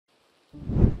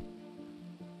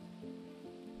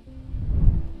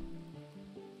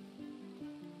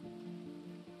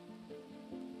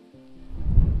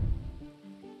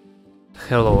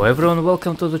Hello everyone,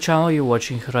 welcome to the channel. You're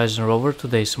watching Horizon Rover.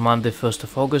 Today is Monday 1st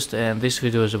of August and this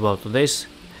video is about today's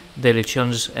daily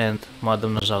challenges and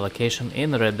Madame Nazar location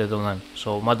in Red Dead Online.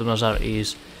 So Madame Nazar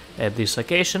is at this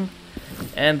location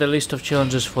and the list of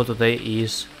challenges for today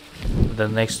is the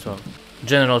next one.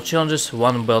 General challenges,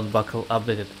 1 belt buckle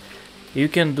updated. You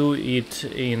can do it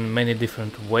in many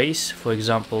different ways. For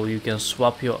example, you can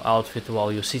swap your outfit while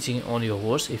you're sitting on your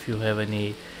horse if you have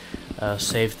any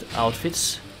saved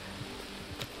outfits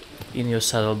in your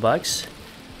saddlebags.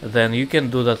 Then you can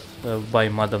do that by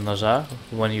Madame Nazar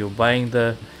when you're buying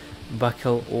the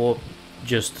buckle, or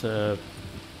just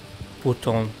put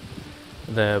on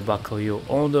the buckle you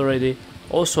owned already.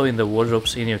 Also in the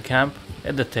wardrobes in your camp,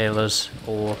 at the tailors,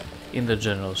 or in the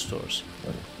general stores.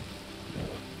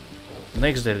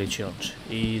 Next daily challenge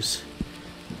is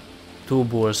 2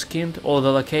 boars skinned. All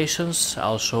the locations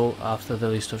I'll show after the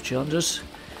list of challenges.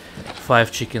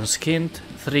 5 chickens skinned,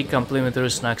 3 complimentary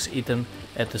snacks eaten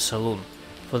at the saloon.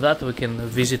 For that we can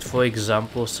visit, for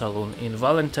example, saloon in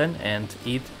Valentine and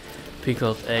eat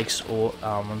pickled eggs or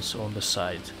almonds on the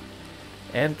side.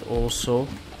 And also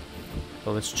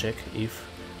let's check if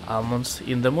almonds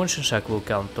in the Munchen shack will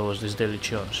count towards this daily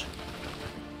challenge.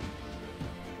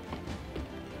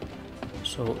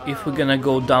 So if we're gonna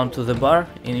go down to the bar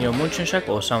in your Munchen shack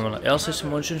or someone else's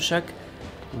Munchen shack,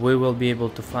 we will be able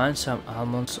to find some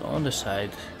almonds on the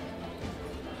side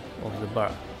of the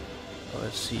bar.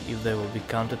 Let's see if they will be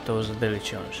counted towards the daily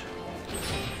challenge.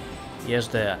 Yes,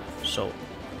 they are. So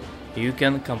you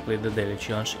can complete the daily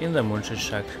challenge in the Munchen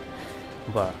shack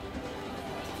bar.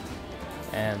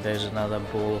 And there's another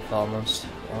bowl of almonds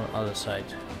on the other side.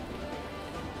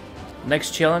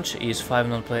 Next challenge is 5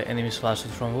 non-player enemies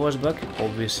lassoed from horseback.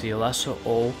 Obviously lasso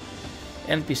all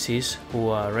NPCs who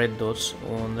are red dots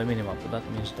on the minimap. That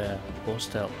means they're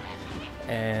hostile,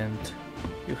 and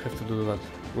you have to do that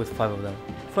with 5 of them.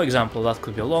 For example, that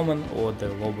could be a lawman or the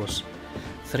lobos.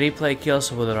 3 play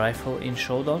kills with a rifle in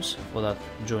showdowns. For that,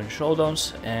 join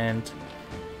showdowns and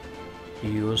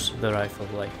use the rifle,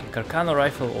 like a Carcano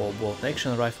rifle or bolt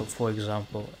action rifle, for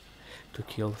example, to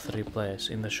kill 3 players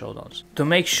in the showdowns. To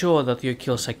make sure that your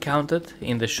kills are counted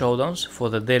in the showdowns for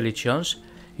the daily challenge,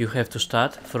 you have to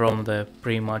start from the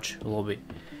pre-match lobby.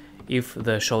 If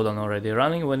the showdown already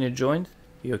running when you joined,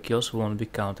 your kills won't be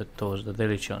counted towards the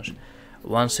daily challenge.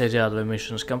 Once Sadie Adler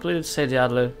mission is completed, Sadie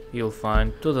Adler you'll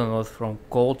find to the north from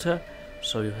Coulter,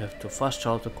 so you have to fast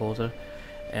travel to Coulter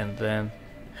and then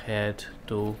head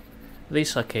to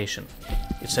this location.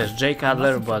 It says Jake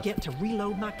Adler, but to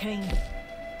reload my cane.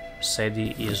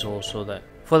 Sadie is also there.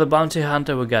 For the bounty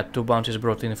hunter, we got 2 bounties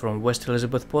brought in from West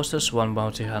Elizabeth posters, 1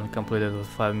 bounty hunt completed with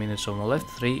 5 minutes on the left,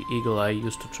 3 eagle eye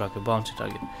used to track a bounty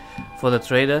target. For the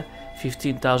trader,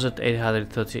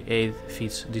 15,838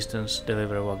 feet distance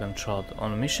delivery wagon trod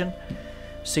on mission,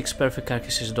 6 perfect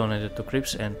carcasses donated to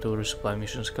Crips and 2 resupply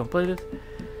missions completed.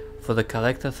 For the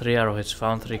collector, 3 arrowheads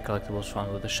found, 3 collectibles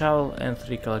found with a shovel, and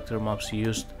 3 collector maps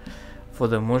used. For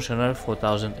the Munchener,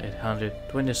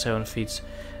 4,827 feet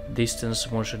distance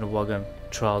Munchen wagon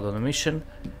trod on a mission,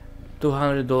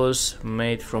 $200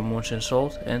 made from Munchen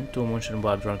salt, and 2 Munchen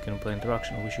bar drunken play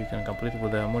interaction, which you can complete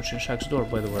with the Munchen shack's door.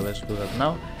 By the way, let's do that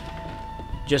now,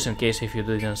 just in case if you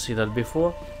didn't see that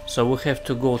before. So we have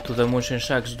to go to the Munchen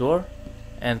shack's door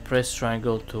and press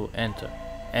triangle to enter,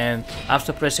 and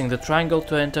after pressing the triangle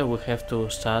to enter we have to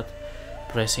start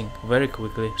pressing very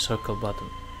quickly circle button,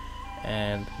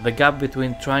 and the gap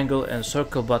between triangle and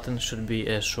circle button should be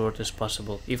as short as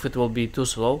possible. If it will be too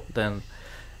slow, then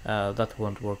that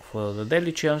won't work for the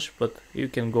daily challenge, but you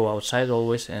can go outside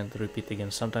always and repeat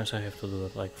again. Sometimes I have to do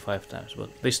that like 5 times, but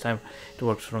this time it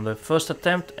works from the first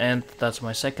attempt, and that's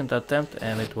my second attempt,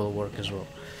 and it will work as well.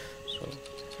 So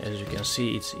as you can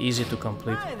see, it's easy to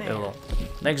complete alone.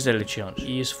 Next daily challenge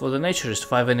is for the naturist.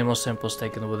 5 animal samples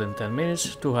taken within 10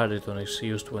 minutes, 2 hard tonics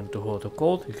used when too hot or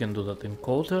cold. You can do that in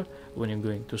Coulter when you're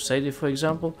going to Sadie, for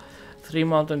example. 3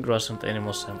 mountain grass and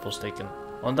animal samples taken.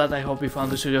 On that, I hope you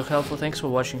found this video helpful. Thanks for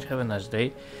watching, have a nice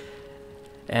day.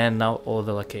 And now all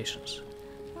the locations.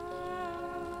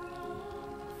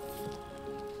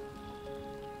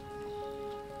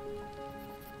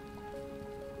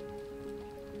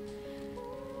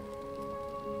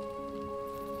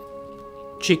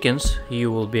 Chickens you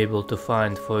will be able to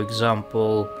find, for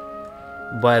example,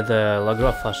 by the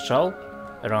Lagra fast travel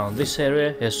around this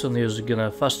area. As soon as you're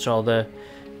gonna fast travel there,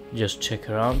 just check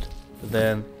around.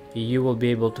 Then you will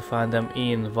be able to find them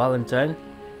in Valentine,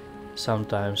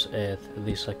 sometimes at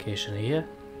this location here.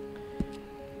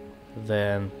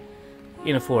 Then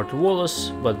in Fort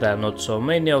Wallace, but there are not so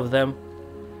many of them.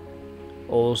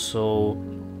 Also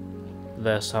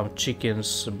There are some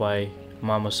chickens by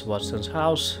Mama Sebastian's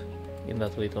house, in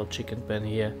that little chicken pen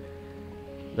here.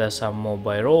 There's some more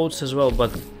by roads as well,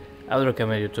 but I would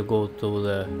recommend you to go to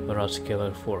the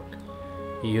Rathskeller Fork.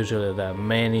 Usually there are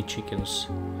many chickens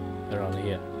around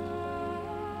here.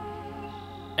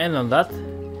 And on that,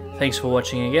 thanks for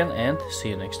watching again and see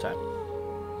you next time.